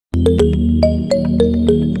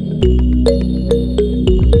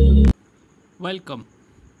Welcome.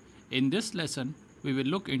 In this lesson, we will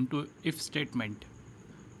look into if statement.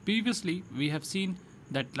 Previously, we have seen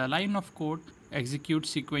that the line of code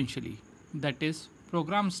executes sequentially. That is,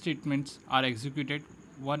 program statements are executed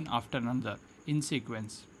one after another in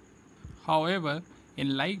sequence. However,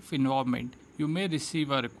 in live environment, you may receive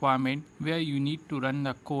a requirement where you need to run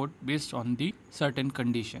the code based on the certain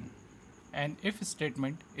condition. An if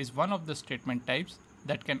statement is one of the statement types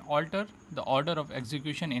that can alter the order of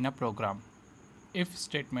execution in a program. If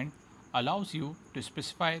statement allows you to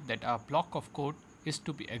specify that a block of code is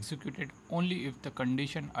to be executed only if the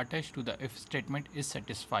condition attached to the if statement is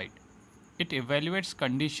satisfied. It evaluates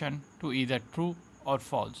condition to either true or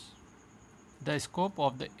false. The scope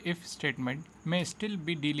of the if statement may still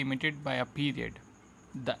be delimited by a period.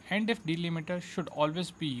 The end if delimiter should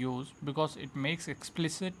always be used because it makes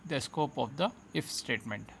explicit the scope of the if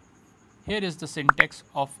statement. Here is the syntax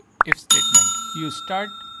of if statement. You start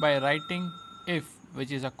by writing if,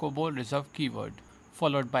 which is a Cobol reserved keyword,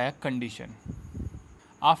 followed by a condition.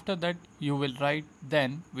 After that, you will write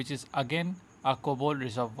then, which is again a Cobol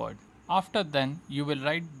reserved word. After then, you will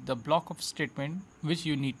write the block of statement which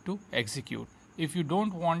you need to execute. If you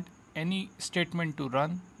don't want any statement to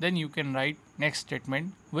run, then you can write next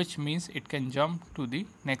statement, which means it can jump to the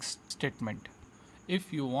next statement.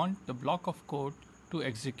 If you want the block of code to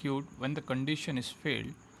execute when the condition is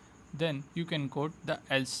failed, then you can code the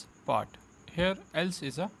else part. Here else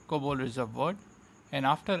is a Cobol reserved word, and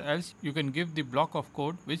after else you can give the block of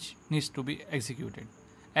code which needs to be executed.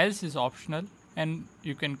 Else is optional and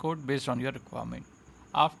you can code based on your requirement.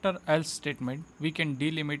 After else statement, we can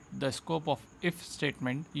delimit the scope of if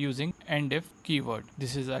statement using end if keyword.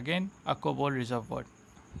 This is again a Cobol reserved word.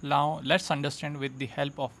 Now let's understand with the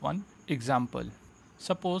help of one example.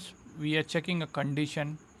 Suppose we are checking a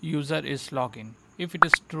condition user is login. If it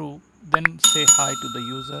is true, then say hi to the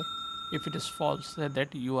user. If it is false, say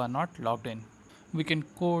that you are not logged in. We can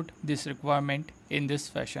code this requirement in this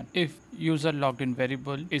fashion. If user logged in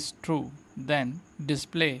variable is true, then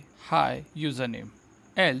display hi username.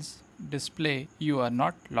 Else display you are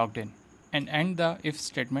not logged in, and end the if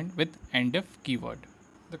statement with end if keyword.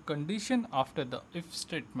 The condition after the if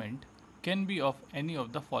statement can be of any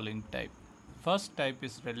of the following type. First type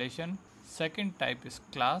is relation, second type is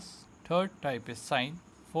class, third type is sign,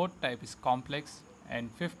 fourth type is complex, and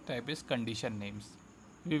fifth type is condition names.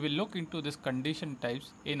 We will look into these condition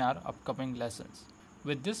types in our upcoming lessons.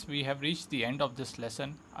 With this, we have reached the end of this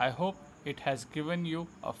lesson. I hope it has given you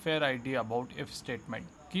a fair idea about if statement.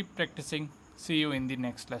 Keep practicing. See you in the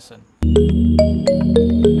next lesson.